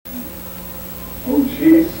Oh,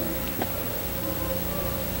 jeez.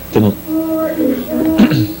 Didn't.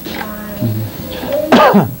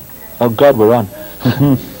 Oh God, we're on.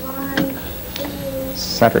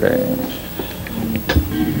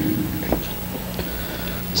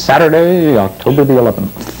 Saturday, October the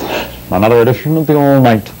 11th. Another edition of the All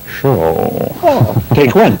Night Show. Oh,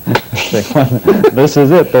 take one. Take one. This is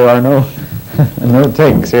it. There are no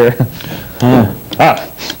takes here.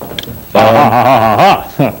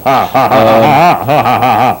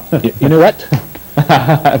 You know what?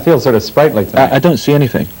 I feel sort of sprightly tonight. I don't see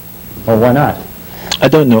anything. Well, why not? I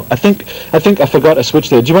don't know. I think I forgot a switch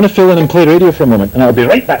there. Do you want to fill in and play radio for a moment? And I'll be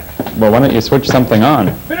right back. Well, why don't you switch something on?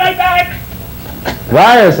 Be right back!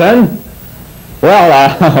 Ryerson!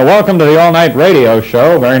 Well, welcome to the All Night Radio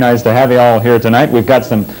Show. Very nice to have you all here tonight. We've got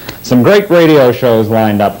some great radio shows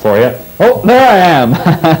lined up for you. Oh, there I am!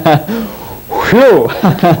 Phew!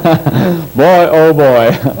 Boy, oh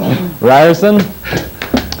boy. Ryerson?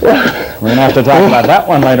 We're going to have to talk about that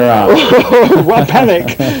one later on. Oh, what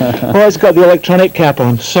panic! Oh, it's got the electronic cap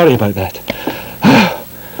on. Sorry about that.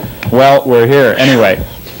 Well, we're here anyway.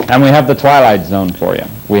 And we have the Twilight Zone for you.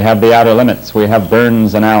 We have the Outer Limits. We have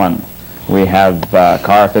Burns and Allen. We have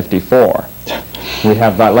Car 54. We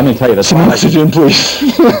have, let me tell you, some oxygen, please.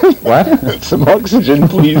 What? Some oxygen,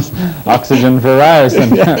 please. Oxygen for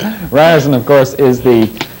Ryerson. Ryerson, of course, is the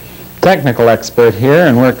technical expert here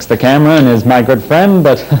and works the camera and is my good friend,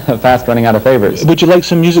 but fast running out of favors. Would you like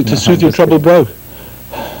some music to soothe your troubled brow?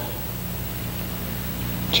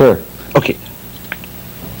 Sure. Okay.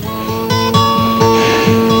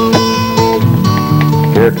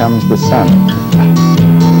 Here comes the sun.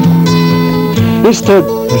 It's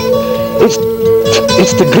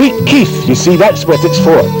the Greek Keith, you see, that's what it's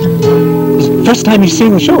for. It's the first time you've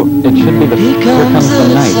seen the show. It should be the Here Comes the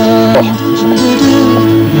Night. Oh.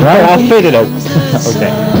 Right, I'll fade it out.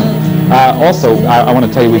 Okay. Also, I want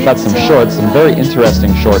to tell you we've got some shorts, some very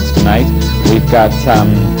interesting shorts tonight. We've got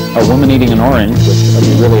a woman eating an orange, which will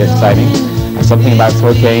be really exciting. Something about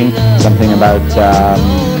cocaine, something about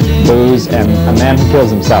booze, and a man who kills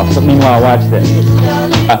himself. But meanwhile, watch this.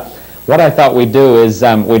 What I thought we'd do is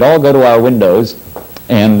we'd all go to our windows,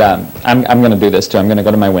 and I'm going to do this too. I'm going to go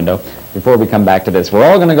to my window before we come back to this. We're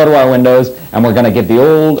all going to go to our windows, and we're going to give the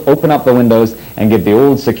old, open up the windows, and give the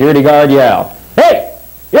old security guard yell. Hey,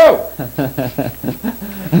 you!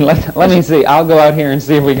 let me see. I'll go out here and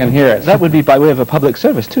see if we can hear it. That would be by way of a public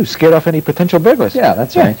service too. Scare off any potential burglars. Yeah,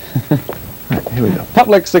 that's right. Right, here we go.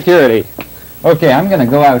 Public security. Okay, I'm going to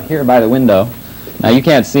go out here by the window. Now, you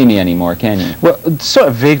can't see me anymore, can you? Well, sort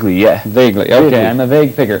of vaguely, yeah. Vaguely. Okay, vaguely. I'm a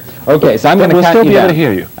vague figure. Okay, so I'm going to count you down. We'll still be able to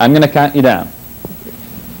hear you. I'm going to count you down.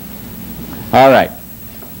 All right.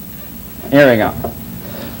 Here we go.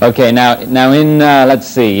 Okay, now in, let's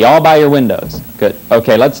see, all by your windows. Good.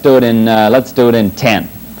 Okay, let's do it in 10,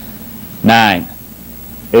 9,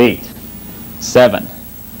 8, 7,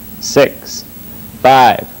 6,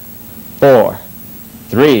 5, 4,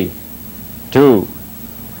 3, 2,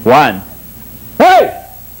 1. Hey!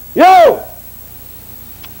 You!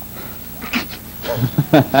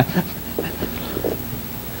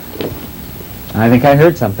 I think I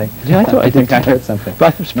heard something. Yeah, I think I heard something.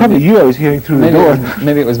 But it was probably you I was hearing through the door.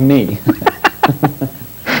 Maybe it was me.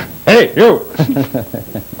 Hey, you!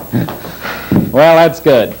 Well, that's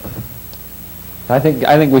good. I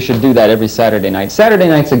think we should do that every Saturday night. Saturday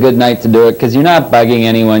night's a good night to do it because you're not bugging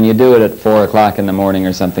anyone. You do it at 4 o'clock in the morning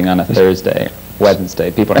or something on a Thursday,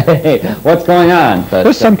 Wednesday. People are, hey, what's going on? But,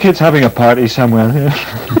 there's some kids having a party somewhere.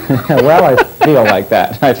 Well, I feel like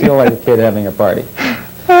that. I feel like a kid having a party.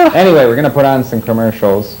 Anyway, we're going to put on some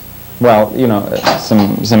commercials. Well, you know,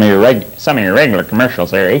 some of your regular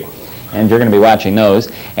commercials, Harry. And you're going to be watching those.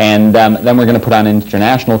 And then we're going to put on an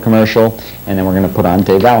international commercial, and then we're going to put on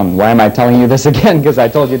Dave Allen. Why am I telling you this again? Because I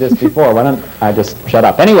told you this before. Why don't I just shut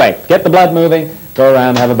up? Anyway, get the blood moving, go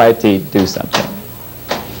around, have a bite to eat, do something.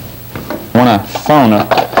 I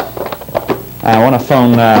want to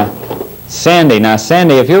phone Sandy. Now,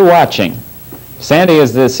 Sandy, if you're watching, Sandy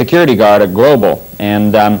is the security guard at Global,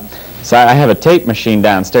 and so I have a tape machine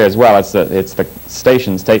downstairs. Well, it's the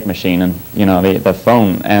station's tape machine, and you know the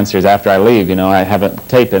phone answers after I leave. You know, I have a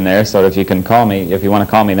tape in there, so if you can call me, if you want to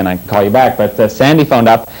call me, then I can call you back. But Sandy phoned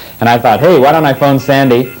up, and I thought, hey, why don't I phone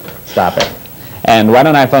Sandy? Stop it. And why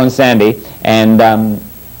don't I phone Sandy? And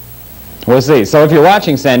we'll see. So if you're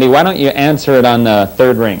watching, Sandy, why don't you answer it on the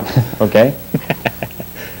third ring? Okay.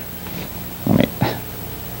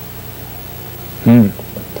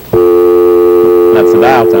 That's the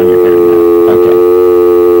dial tone you're hearing now. Okay.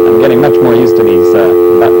 I'm getting much more used to these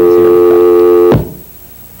buttons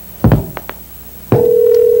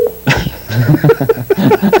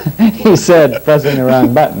here. He said, pressing the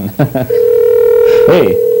wrong button.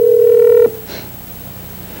 Hey.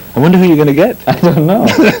 I wonder who you're going to get. I don't know.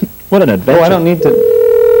 What an adventure. Oh, I don't need to...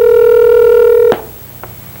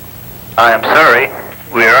 I am sorry.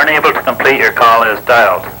 We are unable to complete your call as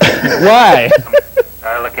dialed. Why?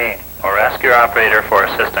 Dial again or ask your operator for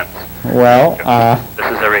assistance. Well, This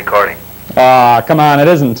is a recording. come on, it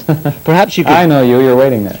isn't. Perhaps you could... I know you, you're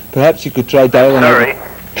waiting there. Perhaps you could try dialing... Sorry.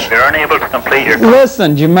 We are unable to complete your call.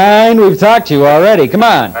 Listen, do you mind? We've talked to you already. Come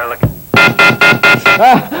on. Dial again.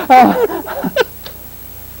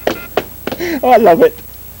 Oh, I love it.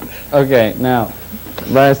 Okay, now,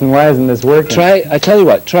 Bryson, why isn't this working? I tell you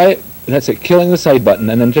what, try it. That's it, killing the side button,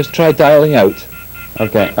 and then just try dialing out.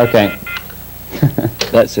 Okay.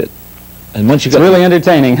 That's it. And once you It's got... really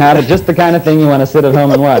entertaining, huh? But just the kind of thing you want to sit at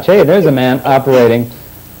home and watch. Hey, there's a man operating.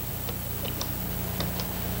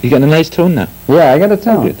 You getting a nice tone now? Yeah, I got a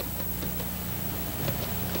tone. Good.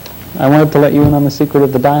 I wanted to let you in on the secret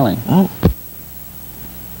of the dialing. Oh.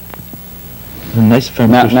 A nice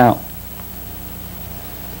firm push. Now.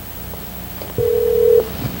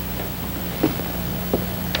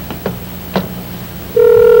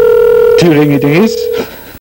 Two ringy-dingies.